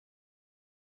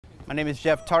My name is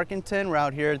Jeff Tarkenton. We're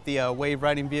out here at the WAVY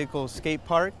Riding Vehicle Skate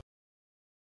Park.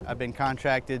 I've been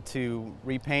contracted to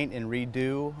repaint and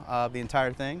redo the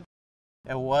entire thing.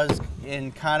 It was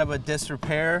in kind of a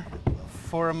disrepair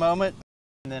for a moment,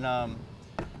 and then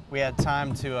we had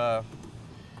time to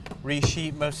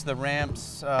resheet most of the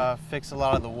ramps, fix a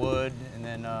lot of the wood, and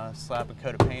then slap a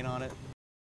coat of paint on it.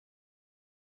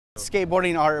 Skateboarding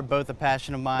and art are both a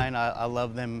passion of mine. I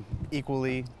love them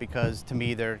equally because to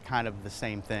me they're kind of the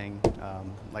same thing,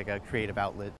 like a creative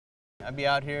outlet. I'd be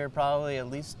out here probably at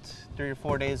least 3 or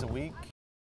 4 days a week,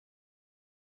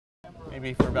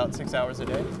 maybe for about 6 hours a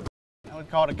day. I would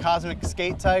call it a cosmic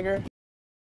skate tiger.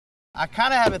 I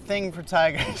kind of have a thing for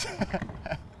tigers.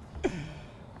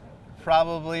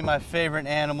 Probably my favorite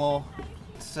animal,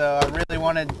 so I really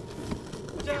wanted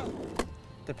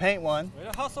to paint one. Way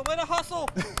to hustle, way to hustle!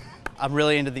 I'm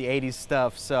really into the 80s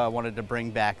stuff, so I wanted to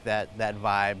bring back that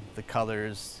vibe, the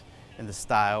colors and the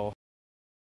style.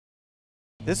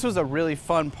 This was a really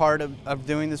fun part of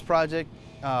doing this project,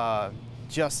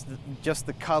 just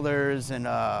the colors and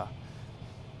the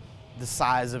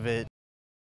size of it.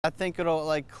 I think it'll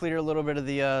like clear a little bit of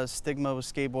the stigma of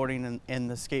skateboarding and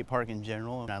the skate park in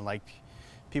general. And I like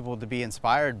people to be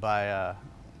inspired by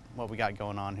what we got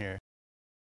going on here.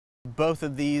 Both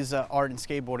of these, art and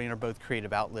skateboarding, are both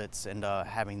creative outlets, and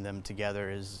having them together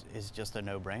is just a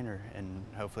no-brainer. And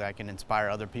hopefully I can inspire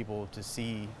other people to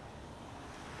see,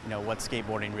 what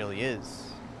skateboarding really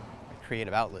is, a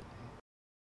creative outlet.